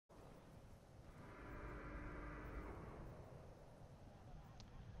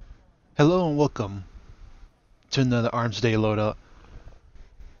Hello and welcome to another Armsday Loadout.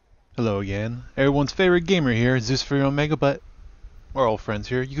 Hello again. Everyone's favorite gamer here, Zeus for Omega, but we're all friends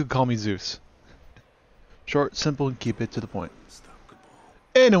here. You could call me Zeus. Short, simple, and keep it to the point.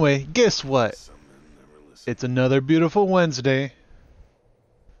 Anyway, guess what? It's another beautiful Wednesday.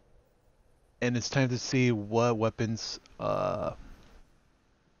 And it's time to see what weapons, our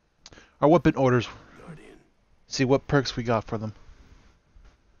weapon orders. See what perks we got for them.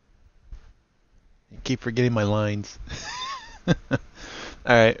 I keep forgetting my lines.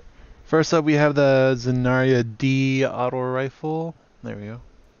 Alright. First up, we have the Zenaria D auto rifle. There we go.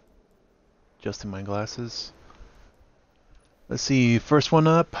 Adjusting my glasses. Let's see. First one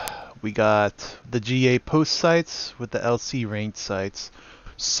up, we got the GA post sights with the LC range sights.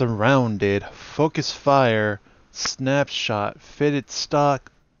 Surrounded, focus fire, snapshot, fitted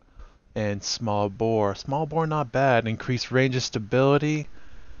stock, and small bore. Small bore not bad. Increased range of stability.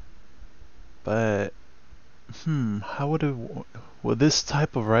 But how would this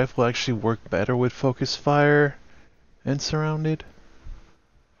type of rifle actually work better with focus fire and surrounded?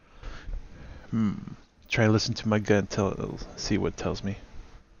 Try to listen to my gut and see what it tells me.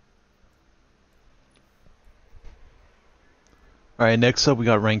 Alright, next up we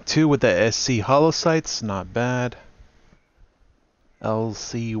got rank 2 with the SC hollow sights, not bad.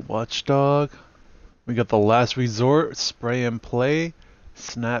 LC watchdog. We got the last resort, spray and play,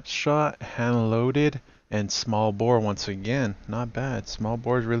 snapshot, hand loaded, and small bore once again. Not bad. Small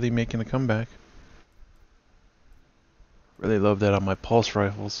bore is really making a comeback. Really love that on my pulse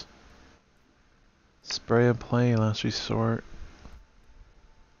rifles. Spray and play, last resort.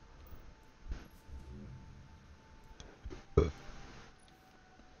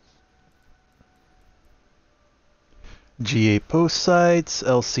 GA post sights,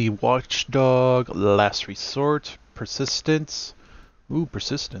 LC watchdog, last resort, persistence. Ooh,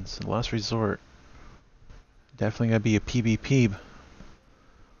 persistence, last resort. Definitely gotta be a PvP.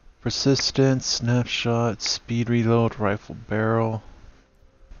 Persistence, snapshot, speed reload, rifle barrel.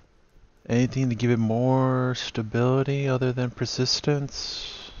 Anything to give it more stability other than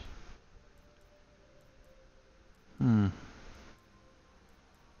persistence?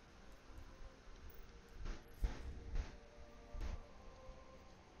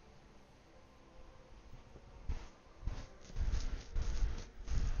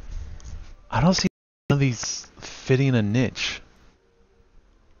 I don't see none of these fitting a niche.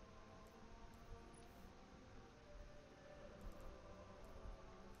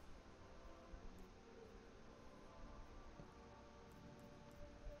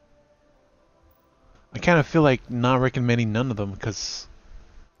 I kind of feel like not recommending none of them because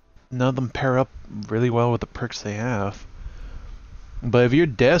none of them pair up really well with the perks they have. But if you're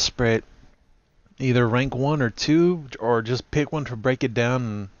desperate, either rank 1 or 2, or just pick one to break it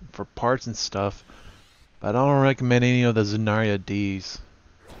down for parts and stuff. But I don't recommend any of the Zenaria Ds.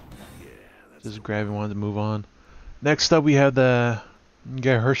 Just grabbing one to move on. Next up we have the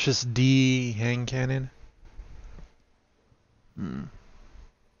Hershus D hand cannon.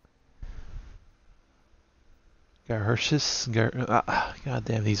 Hershus, god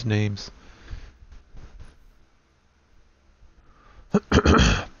damn these names.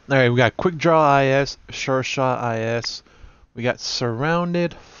 Alright, we got quick draw IS, sure shot IS. We got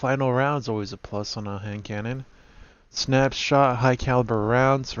surrounded, final rounds, always a plus on a hand cannon. Snapshot, high caliber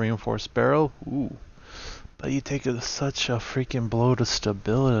rounds, reinforced barrel. Ooh. But you take such a freaking blow to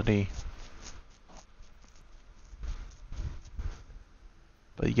stability.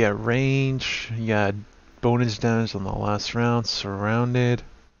 But you got range, you got bonus damage on the last round, surrounded.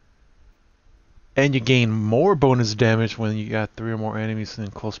 And you gain more bonus damage when you got 3 or more enemies in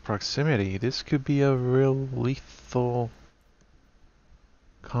close proximity. This could be a real lethal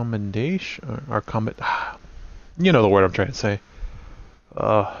combination, or combat. You know the word I'm trying to say.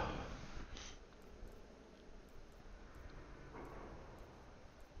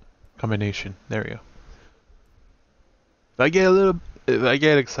 Combination. There we go. If I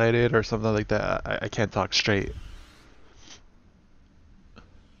get excited or something like that, I can't talk straight.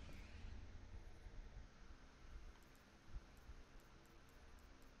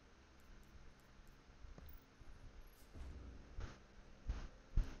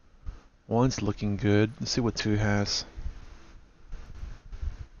 One's looking good. Let's see what 2 has.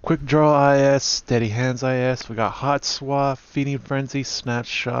 Quick draw IS, steady hands IS. We got hot swap, feeding frenzy,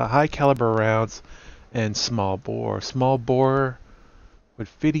 snapshot, high caliber rounds, and small bore. Small bore with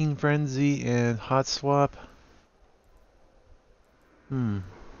feeding frenzy and hot swap. They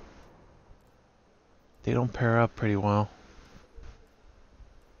don't pair up pretty well.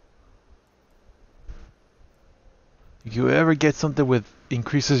 If you ever get something with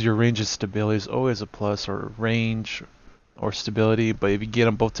increases your range and stability, is always a plus, or range or stability. But if you get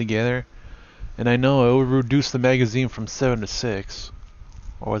them both together, and I know it will reduce the magazine from 7 to 6,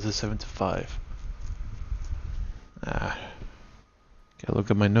 or was it 7 to 5? Ah, gotta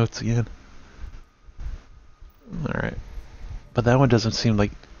look at my notes again. All right, but that one doesn't seem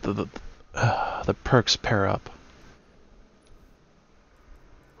like the perks pair up.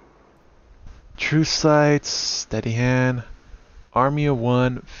 True Sights, Steady Hand, Army of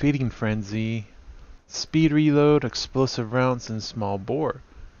One, Feeding Frenzy, Speed Reload, Explosive Rounds, and Small Bore.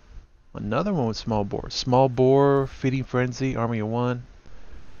 Another one with Small Bore. Small Bore, Feeding Frenzy, Army of One.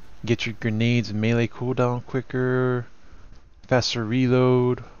 Get your grenades melee cooldown quicker, faster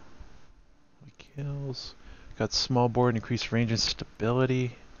reload, kills. Got Small Bore and increased range and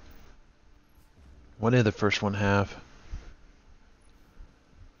stability. What did the first one have?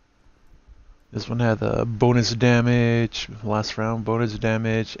 This one had the bonus damage, last round bonus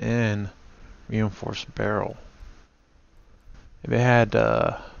damage, and reinforced barrel. If it had,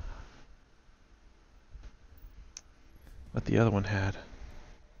 what the other one had?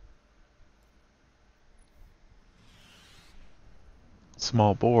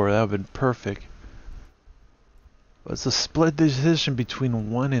 Small bore, that would have been perfect. But it's a split decision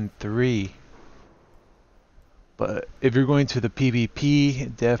between 1 and 3. But if you're going to the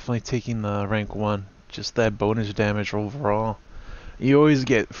PvP, definitely taking the rank 1. Just that bonus damage overall. You always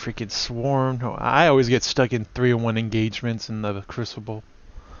get freaking swarmed. I always get stuck in 3-on-1 engagements in the Crucible.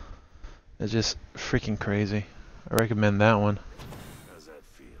 It's just freaking crazy. I recommend that one. How's that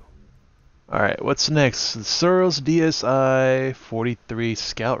feel? Alright, what's next? The Searles DSI 43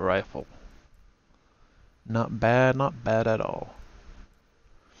 Scout Rifle. Not bad at all.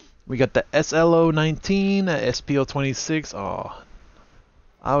 We got the SLO 19, SPO 26. Oh,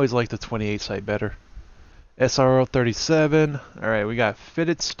 I always like the 28 sight better. SRO 37. Alright, we got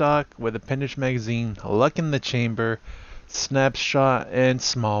fitted stock with appendage magazine, luck in the chamber, snapshot, and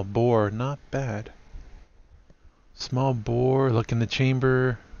small bore. Not bad. Small bore, luck in the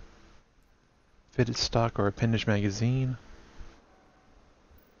chamber, fitted stock or appendage magazine.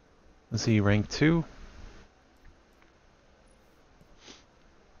 Let's see, rank 2.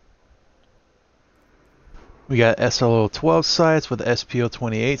 We got SLO 12 sights with SPO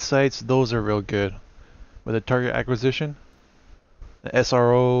 28 sights. Those are real good. With a target acquisition. The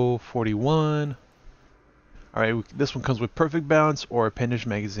SRO 41. Alright, this one comes with perfect balance or appendage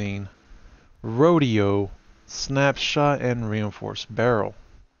magazine. Rodeo, snapshot, and reinforced barrel.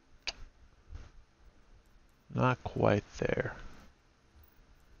 Not quite there.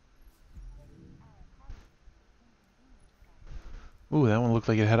 Ooh, that one looked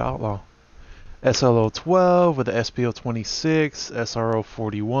like it had outlaw. SLO 12 with the SPO 26, SRO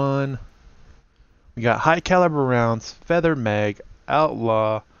 41. We got high caliber rounds, feather mag,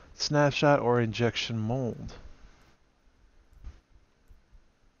 outlaw, snapshot, or injection mold.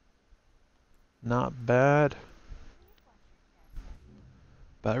 Not bad.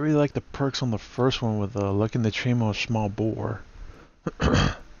 But I really like the perks on the first one with luck in the chamber or small bore.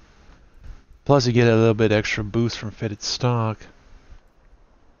 Plus you get a little bit extra boost from fitted stock.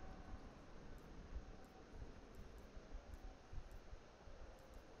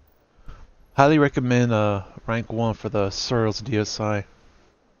 Highly recommend rank 1 for the Searles DSI.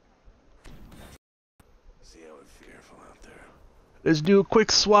 See how it feels. Careful out there. Let's do a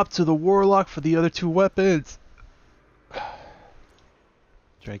quick swap to the Warlock for the other 2 weapons.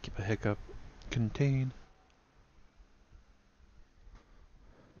 Try to keep a hiccup contained.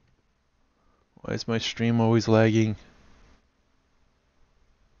 Why is my stream always lagging?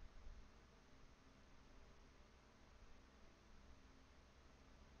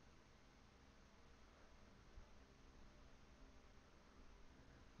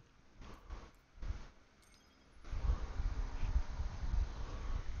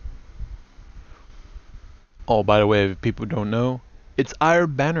 Oh, by the way, if people don't know, it's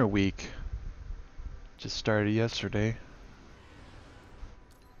Iron Banner Week. Just started yesterday.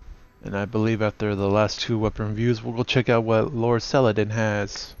 And I believe after the last 2 weapon reviews, we'll go check out what Lord Saladin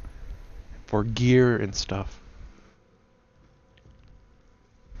has for gear and stuff.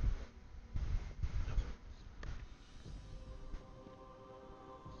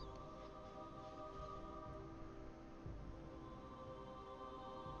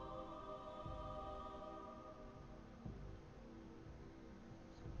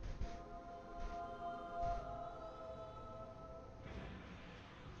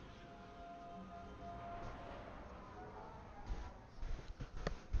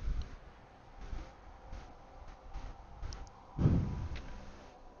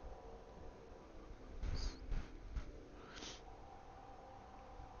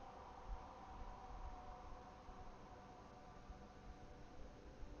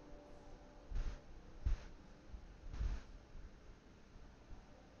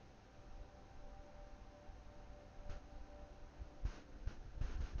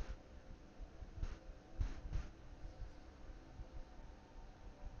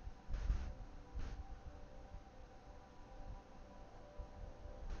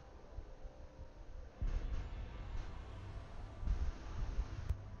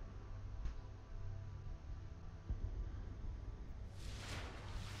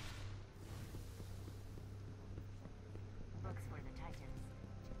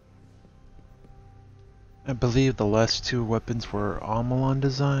 I believe the last two weapons were Amalon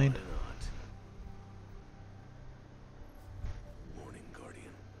design. Why not? Morning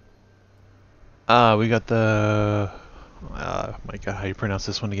Guardian. We got the... my god, how do you pronounce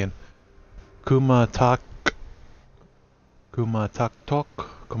this one again? Kumatak... Kumatak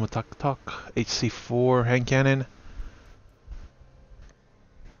HC4 hand cannon.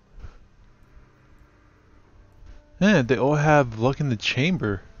 Man, they all have luck in the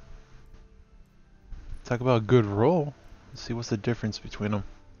chamber. Talk about a good roll. Let's see what's the difference between them.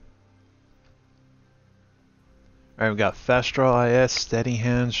 Alright, we got Fast Draw IS, Steady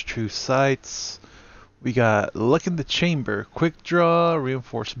Hands, True Sights. We got Luck in the Chamber, Quick Draw,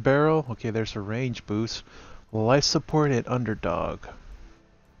 Reinforced Barrel. Okay, there's a range boost. Life Support and Underdog.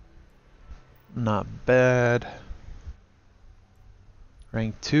 Not bad.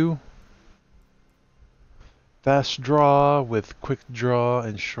 Rank 2. Fast Draw with Quick Draw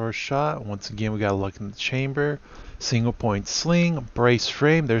and Short Shot. Once again, we got Luck in the Chamber. Single Point Sling, Brace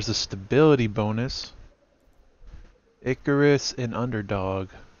Frame. There's a Stability bonus. Icarus and Underdog.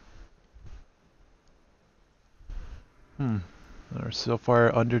 So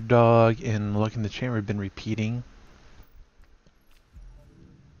far, Underdog and Luck in the Chamber have been repeating.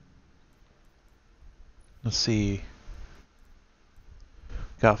 Let's see.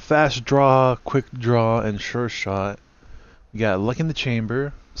 Got Fast Draw, Quick Draw, and Sure Shot. We got Luck in the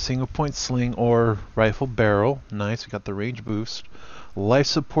Chamber, Single Point Sling or Rifle Barrel. Nice, we got the range boost. Life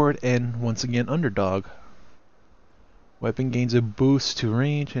Support and once again Underdog. Weapon gains a boost to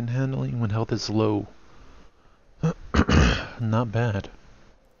range and handling when health is low. Not bad.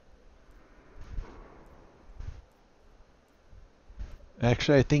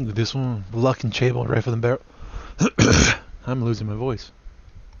 Actually, I think this one, Luck and Chamber, Rifle and Barrel. I'm losing my voice.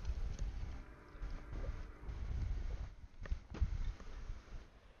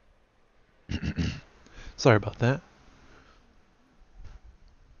 Sorry about that.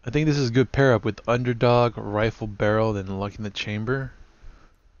 I think this is a good pair up with Underdog, Rifle Barrel, and Luck in the Chamber.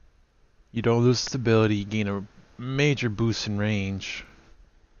 You don't lose stability, you gain a major boost in range.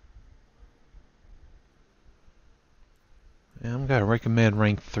 Yeah, I'm gonna recommend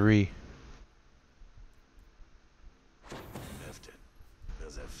rank 3. Left it.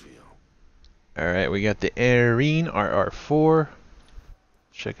 How's that feel? Alright, we got the Arene RR4.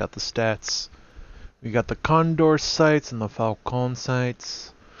 Check out the stats. We got the Condor sights and the Falcon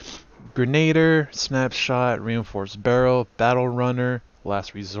sights. Grenader, Snapshot, Reinforced Barrel, Battle Runner,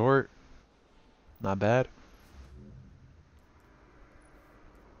 Last Resort. Not bad.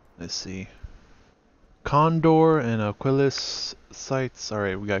 Let's see. Condor and Aquilus sights.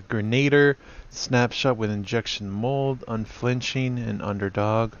 Alright, we got Grenader, Snapshot with Injection Mold, Unflinching, and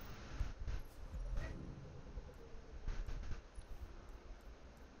Underdog.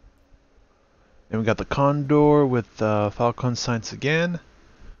 Then we got the Condor with Falcon sights again.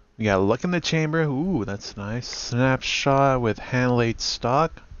 We got Luck in the Chamber. Ooh, that's nice. Snapshot with Hand-Laid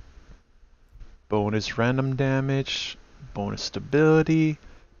Stock. Bonus random damage. Bonus stability.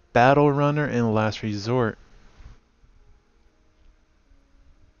 Battle Runner and Last Resort.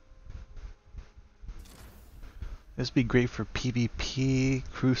 This would be great for PvP,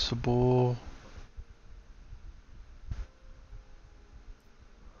 Crucible.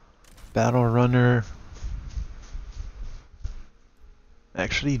 Battle Runner.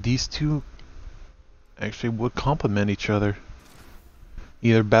 Actually, these two actually would complement each other.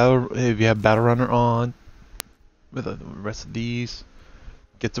 Either if you have Battle Runner on with the rest of these,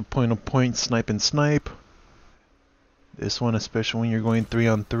 gets a point snipe and snipe. This one, especially when you're going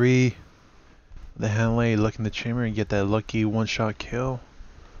 3-on-3, the Hand-Laid, Luck in the Chamber, and get that lucky one-shot kill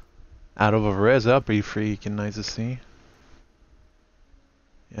out of a res. That'll be freaking nice to see.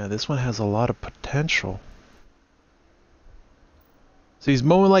 Yeah, this one has a lot of potential. So these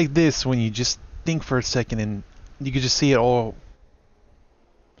moments like this, when you just think for a second and you can just see it all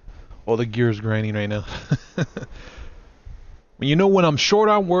the gears grinding right now. When you know when I'm short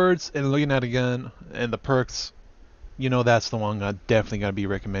on words and looking at a gun and the perks, you know that's the one I definitely gotta be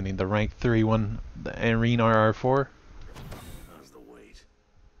recommending. The rank 3 one, the Arene RR4. How's the weight?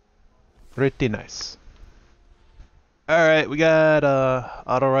 Pretty nice. Alright, we got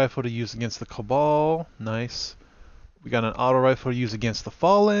auto rifle to use against the Cabal. Nice. We got an auto rifle to use against the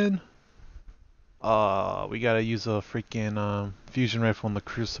Fallen. We gotta use a freaking fusion rifle in the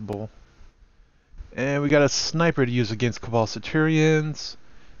Crucible. And we got a sniper to use against Cabal Centurions.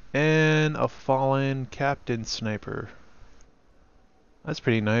 And a Fallen Captain Sniper. That's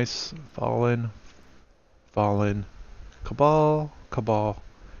pretty nice. Fallen. Cabal.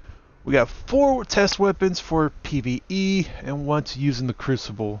 We got 4 test weapons for PvE and 1 to use in the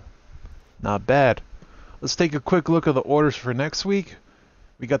Crucible. Not bad. Let's take a quick look at the orders for next week.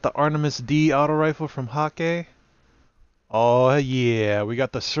 We got the Artemis D auto rifle from Hake. Oh yeah, we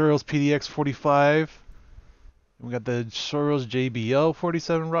got the Surreal's PDX 45. We got the Surreal's JBL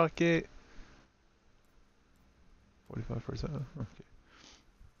 47 rocket. 45, 47. Okay.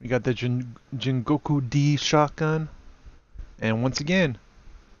 We got the Jingoku D shotgun. And once again,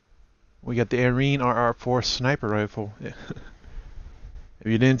 we got the Arene RR4 sniper rifle. If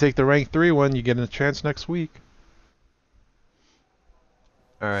you didn't take the rank 3 one, you get a chance next week.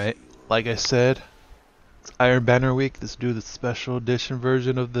 Alright, like I said, it's Iron Banner week. Let's do the special edition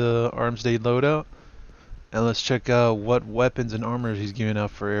version of the Armsday Loadout. And let's check out what weapons and armors he's giving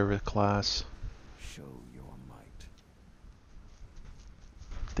out for every class. Show your might.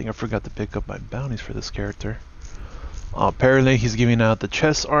 I think I forgot to pick up my bounties for this character. Apparently he's giving out the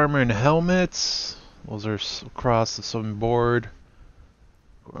chest armor and helmets. Those are across the some board.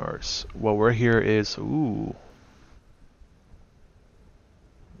 Of course, what we're here is, ooh.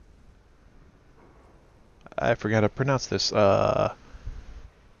 I forgot to pronounce this.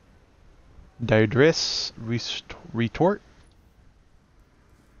 Daedris Retort.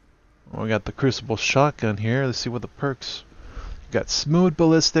 We got the Crucible shotgun here. Let's see what the perks. We got smooth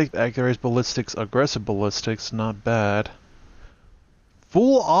ballistic, accurate ballistics, aggressive ballistics. Not bad.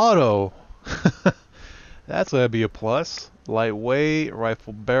 Full auto. That's gonna be a plus. Lightweight,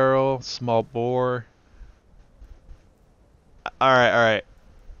 rifle barrel, small bore. Alright, alright.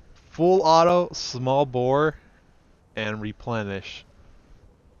 Full auto, small bore, and replenish.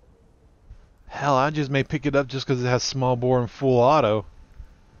 Hell, I just may pick it up just because it has small bore and full auto.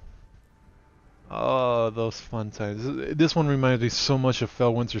 Oh, those fun times. This one reminds me so much of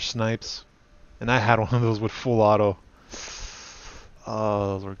Fellwinter Snipes. And I had one of those with full auto. Oh,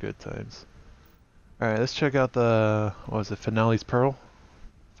 those were good times. Alright, let's check out the, what was it, Finale's Pearl?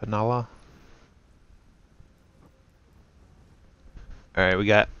 Finala? Alright, we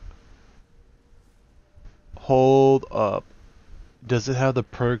got Hold Up. Does it have the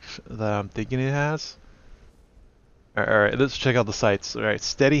perks that I'm thinking it has? Alright, let's check out the sites. Alright,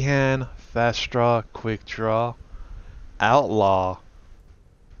 Steady Hand, Fast Draw, Quick Draw, Outlaw,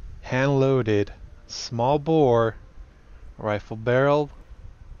 Hand Loaded, Small Bore, Rifle Barrel,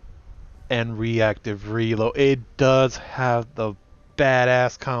 and Reactive Reload. It does have the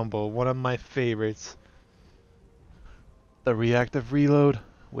badass combo, one of my favorites. The Reactive Reload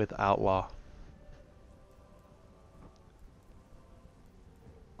with Outlaw.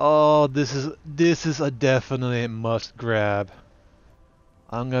 Oh, this is a definite must grab.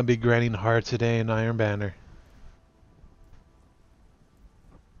 I'm gonna be grinding hard today in Iron Banner.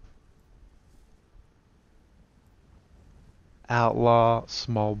 Outlaw,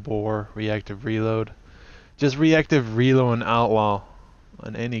 small bore, reactive reload. Just reactive reload and outlaw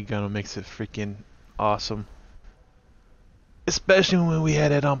on any gun makes it freaking awesome. Especially when we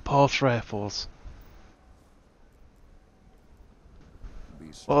had it on pulse rifles.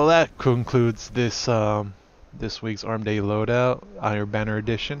 Well, that concludes this this week's Armsday Loadout, Iron Banner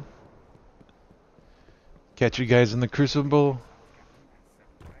Edition. Catch you guys in the Crucible.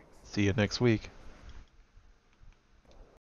 See you next week.